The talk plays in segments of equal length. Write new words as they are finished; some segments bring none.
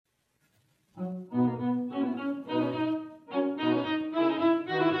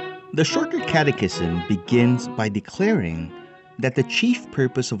The Shorter Catechism begins by declaring that the chief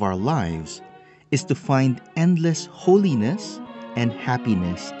purpose of our lives is to find endless holiness and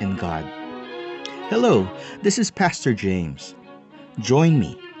happiness in God. Hello, this is Pastor James. Join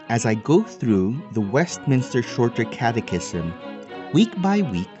me as I go through the Westminster Shorter Catechism week by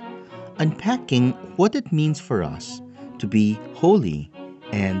week, unpacking what it means for us to be holy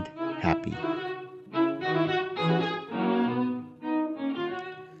and happy.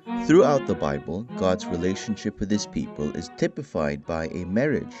 Throughout the Bible, God's relationship with His people is typified by a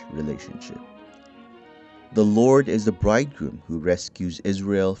marriage relationship. The Lord is the bridegroom who rescues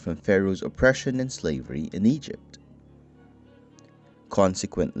Israel from Pharaoh's oppression and slavery in Egypt.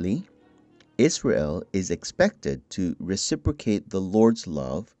 Consequently, Israel is expected to reciprocate the Lord's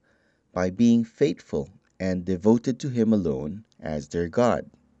love by being faithful and devoted to Him alone as their God.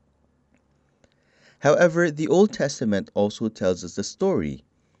 However, the Old Testament also tells us the story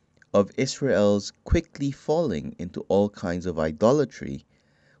of Israel's quickly falling into all kinds of idolatry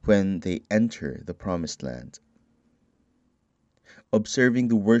when they enter the Promised Land. Observing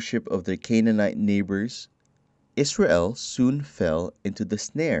the worship of their Canaanite neighbors, Israel soon fell into the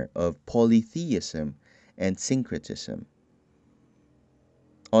snare of polytheism and syncretism.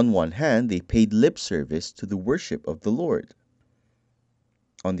 On one hand, they paid lip service to the worship of the Lord.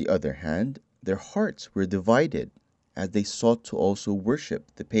 On the other hand, their hearts were divided as they sought to also worship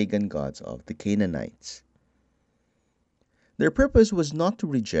the pagan gods of the Canaanites. Their purpose was not to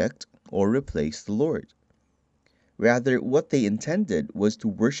reject or replace the Lord. Rather, what they intended was to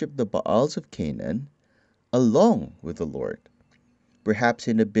worship the Baals of Canaan along with the Lord, perhaps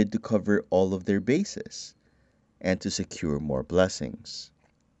in a bid to cover all of their bases and to secure more blessings.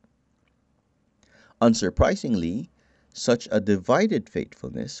 Unsurprisingly, such a divided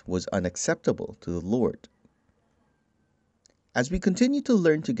faithfulness was unacceptable to the Lord. As we continue to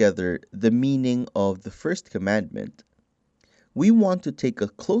learn together the meaning of the first commandment, we want to take a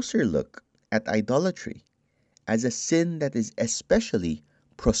closer look at idolatry as a sin that is especially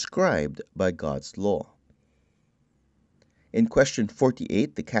proscribed by God's law. In question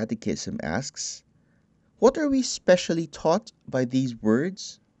 48, the Catechism asks, "What are we specially taught by these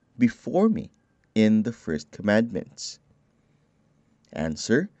words, 'before me,' in the first commandments?"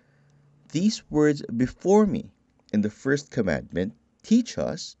 Answer: these words, "before me," in the first commandment teach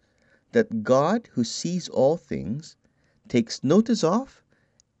us that God, who sees all things, takes notice of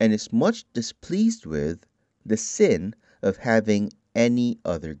and is much displeased with the sin of having any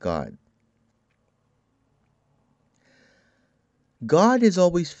other God. God is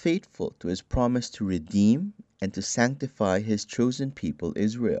always faithful to His promise to redeem and to sanctify His chosen people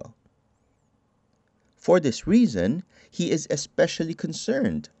Israel. For this reason, He is especially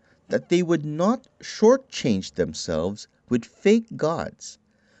concerned that they would not shortchange themselves with fake gods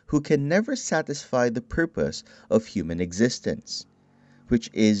who can never satisfy the purpose of human existence, which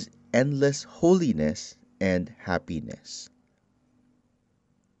is endless holiness and happiness.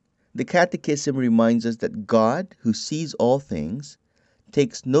 The Catechism reminds us that God, who sees all things,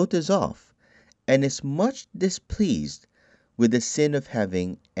 takes notice of and is much displeased with the sin of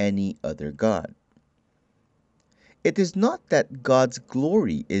having any other God. It is not that God's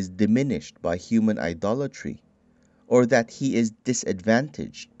glory is diminished by human idolatry, or that He is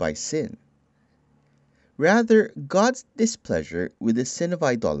disadvantaged by sin. Rather, God's displeasure with the sin of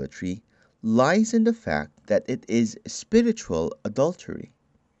idolatry lies in the fact that it is spiritual adultery.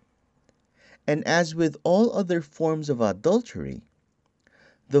 And as with all other forms of adultery,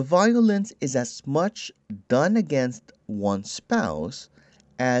 the violence is as much done against one's spouse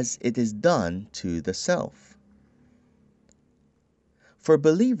as it is done to the self. For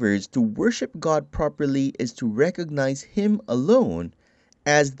believers, to worship God properly is to recognize Him alone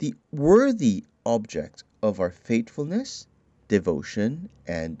as the worthy object of our faithfulness, devotion,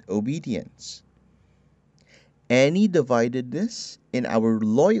 and obedience. Any dividedness in our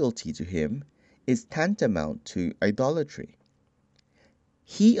loyalty to Him is tantamount to idolatry.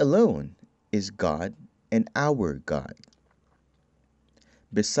 He alone is God and our God.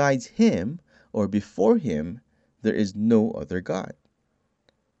 Besides Him, or before Him, there is no other God.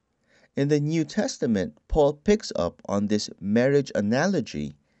 In the New Testament, Paul picks up on this marriage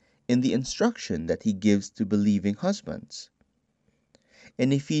analogy in the instruction that he gives to believing husbands.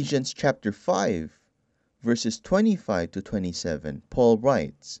 In Ephesians chapter 5, verses 25 to 27, Paul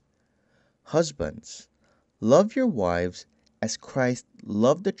writes, "Husbands, love your wives as Christ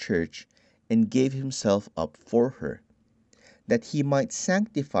loved the church and gave Himself up for her, that He might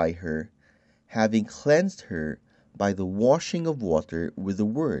sanctify her, having cleansed her by the washing of water with the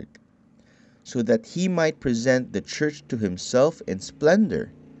word, so that he might present the church to himself in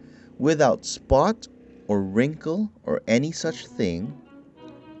splendor, without spot or wrinkle or any such thing,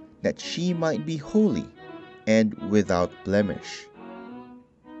 that she might be holy and without blemish.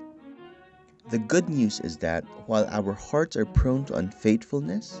 The good news is that while our hearts are prone to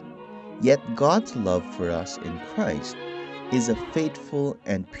unfaithfulness, yet God's love for us in Christ is a faithful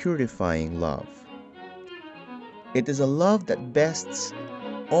and purifying love. It is a love that bests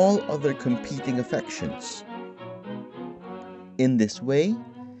all other competing affections. In this way,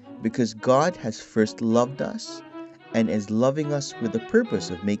 because God has first loved us and is loving us with the purpose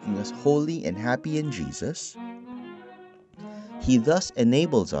of making us holy and happy in Jesus, He thus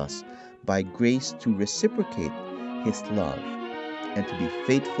enables us by grace to reciprocate His love and to be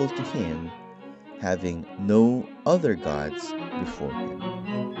faithful to Him, having no other gods before Him.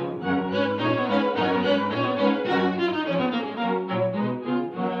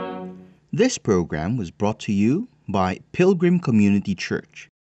 This program was brought to you by Pilgrim Community Church,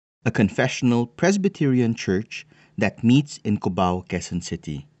 a confessional Presbyterian church that meets in Cubao, Quezon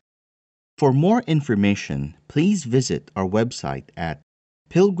City. For more information, please visit our website at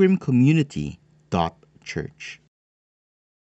pilgrimcommunity.church.